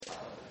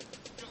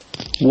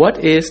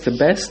What is the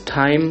best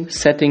time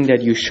setting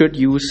that you should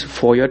use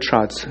for your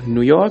charts?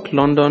 New York,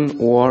 London,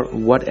 or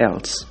what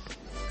else?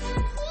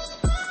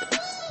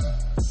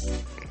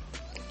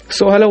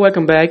 So hello,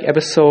 welcome back.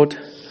 Episode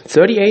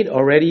 38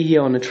 already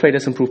here on the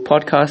Traders Improve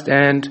podcast,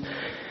 and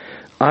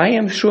I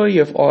am sure you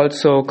have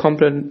also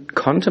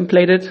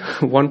contemplated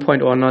one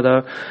point or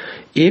another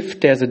if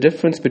there's a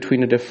difference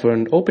between the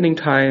different opening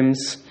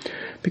times,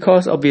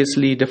 because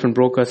obviously different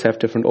brokers have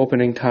different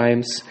opening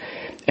times,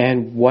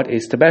 and what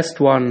is the best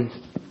one.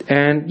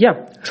 And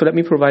so let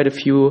me provide a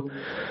few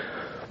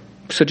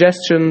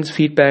suggestions,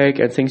 feedback,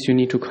 and things you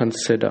need to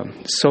consider.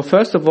 So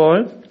first of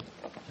all,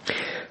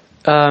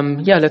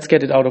 let's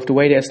get it out of the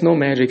way. There's no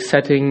magic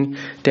setting.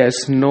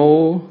 There's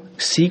no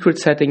secret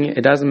setting.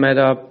 It doesn't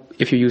matter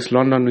if you use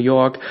London, New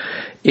York.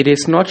 It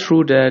is not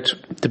true that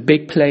the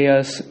big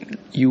players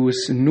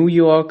use New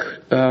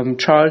York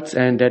charts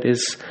and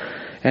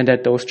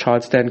that those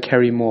charts then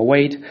carry more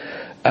weight.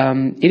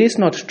 It is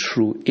not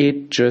true.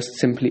 It just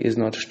simply is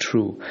not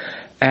true.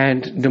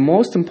 And the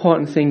most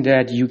important thing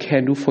that you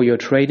can do for your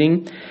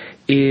trading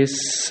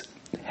is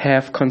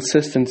have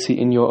consistency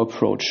in your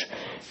approach.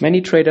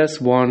 Many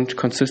traders want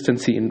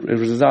consistency in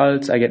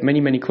results. I get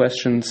many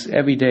questions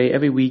every day,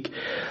 every week.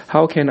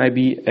 How can I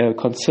be a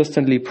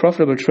consistently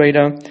profitable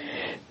trader?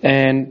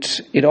 And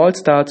it all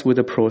starts with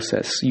a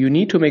process. You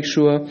need to make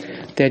sure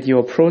that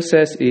your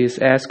process is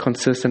as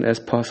consistent as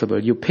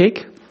possible. You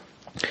pick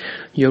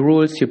your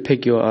rules, you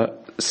pick your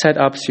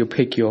setups, you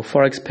pick your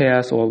forex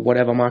pairs or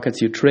whatever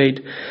markets you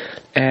trade,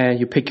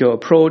 and you pick your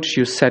approach.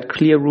 You set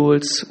clear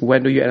rules.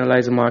 When do you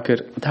analyze a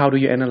market? How do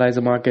you analyze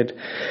a market?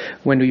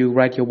 When do you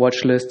write your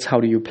watch lists? How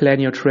do you plan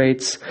your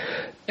trades?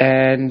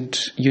 And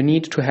you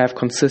need to have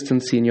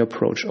consistency in your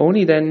approach.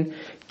 Only then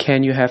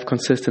can you have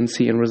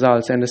consistency in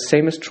results. And the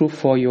same is true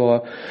for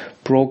your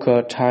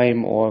broker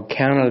time or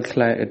candle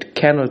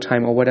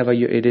time or whatever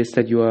it is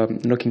that you are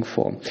looking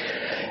for.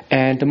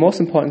 And the most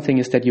important thing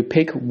is that you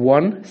pick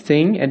one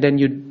thing and then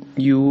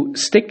you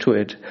stick to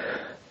it.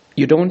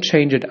 You don't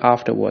change it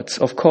afterwards.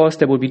 Of course,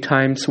 there will be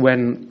times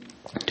when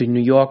the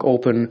New York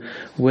Open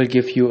will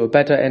give you a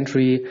better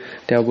entry.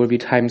 There will be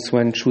times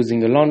when choosing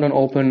the London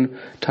Open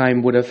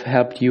time would have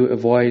helped you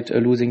avoid a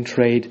losing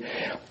trade.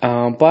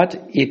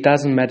 But it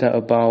doesn't matter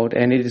about,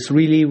 and it is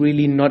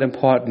really not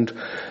important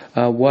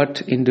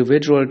what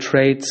individual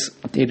trades,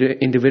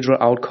 individual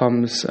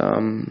outcomes,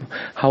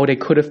 how they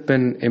could have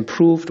been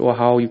improved or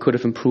how you could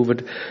have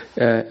improved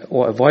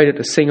or avoided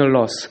a single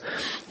loss.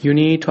 You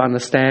need to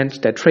understand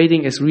that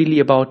trading is really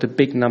about the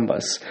big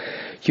numbers.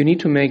 You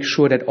need to make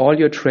sure that all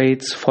your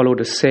trades follow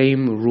the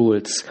same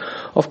rules.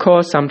 Of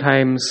course,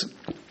 sometimes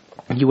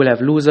you will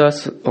have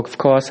losers. Of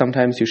course,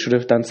 sometimes you should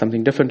have done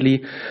something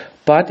differently.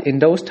 But in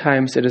those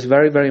times, it is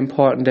very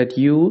important that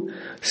you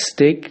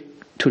stick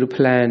to the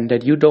plan,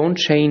 that you don't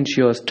change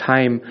your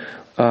time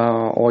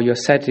or your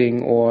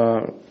setting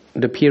or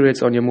the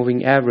periods on your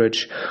moving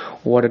average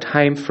or the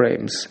time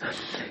frames.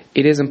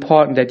 It is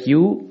important that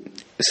you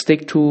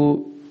stick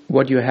to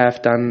what you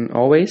have done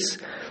always,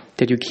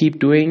 that you keep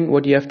doing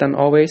what you have done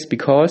always,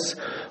 because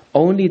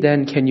only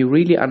then can you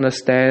really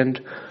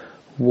understand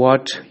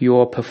what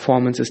your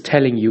performance is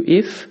telling you.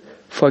 If,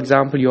 for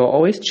example, you're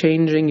always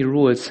changing your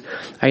rules,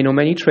 I know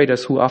many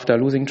traders who after a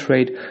losing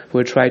trade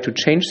will try to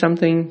change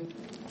something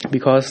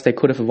because they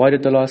could have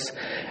avoided the loss,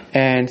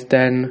 and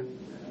then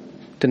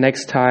the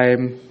next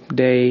time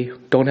they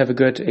don't have a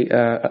good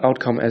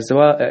outcome as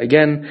well.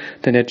 Again,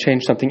 then they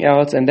change something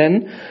else, and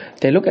then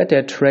they look at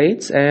their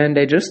trades and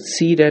they just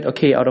see that,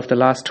 okay, out of the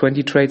last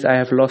 20 trades, I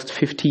have lost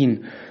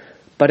 15.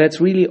 But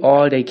that's really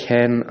all they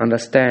can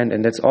understand,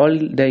 and that's all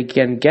they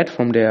can get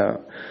from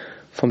their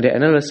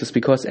analysis,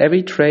 because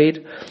every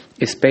trade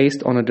is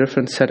based on a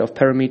different set of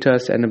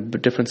parameters and a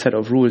different set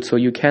of rules. So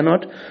you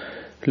cannot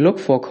look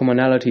for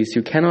commonalities.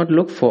 You cannot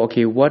look for,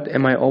 okay, what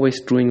am I always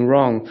doing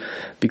wrong?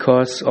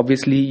 Because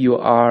obviously you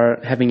are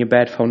having a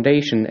bad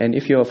foundation. And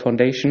if your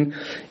foundation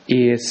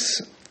is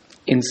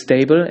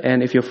unstable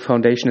and if your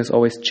foundation is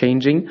always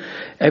changing,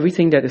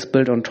 everything that is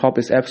built on top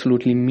is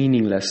absolutely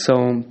meaningless.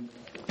 So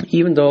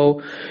even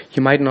though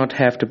you might not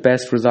have the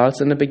best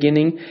results in the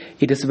beginning,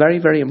 it is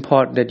very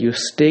important that you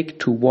stick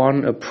to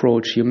one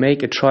approach. You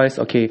make a choice,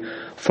 okay,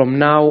 from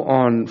now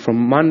on,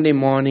 from Monday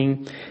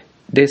morning,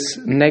 this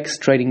next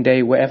trading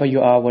day, wherever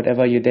you are,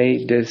 whatever your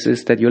day this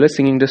is that you're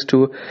listening this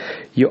to,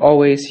 you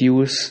always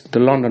use the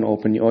London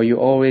Open, or you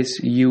always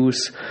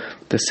use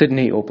the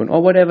Sydney Open,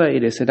 or whatever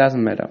it is, it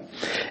doesn't matter.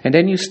 And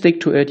then you stick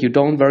to it, you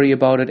don't worry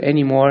about it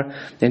anymore,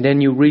 and then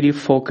you really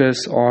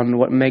focus on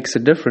what makes a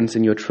difference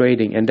in your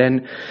trading. And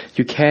then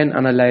you can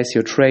analyze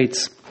your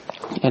trades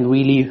and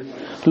really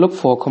look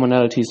for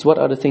commonalities. What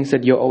are the things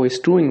that you're always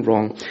doing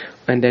wrong?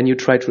 And then you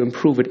try to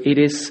improve it. It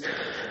is,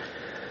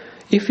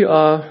 if you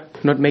are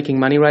not making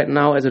money right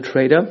now as a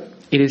trader,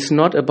 it is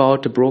not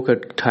about the broker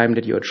time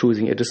that you are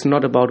choosing. It is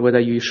not about whether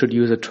you should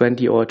use a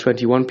 20 or a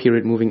 21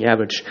 period moving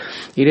average.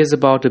 It is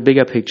about the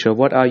bigger picture.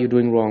 What are you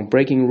doing wrong?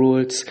 Breaking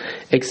rules,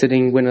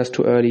 exiting winners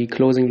too early,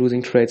 closing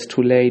losing trades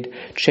too late,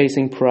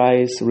 chasing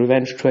price,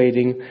 revenge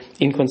trading,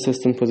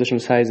 inconsistent position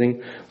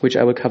sizing, which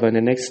I will cover in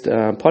the next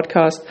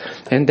podcast.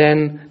 And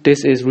then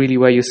this is really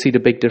where you see the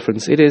big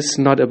difference. It is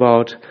not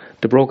about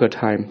the broker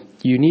time.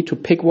 You need to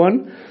pick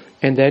one,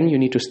 and then you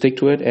need to stick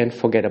to it and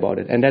forget about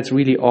it. And that's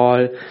really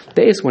all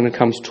there is when it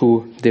comes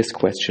to this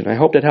question. I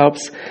hope that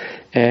helps.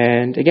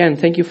 And again,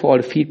 thank you for all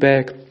the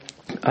feedback,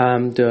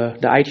 the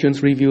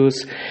iTunes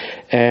reviews,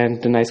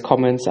 and the nice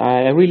comments.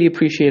 I really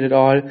appreciate it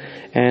all.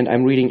 And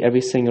I'm reading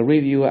every single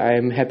review.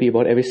 I'm happy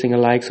about every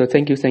single like. So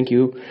thank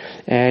you.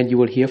 And you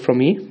will hear from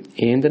me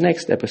in the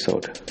next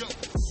episode.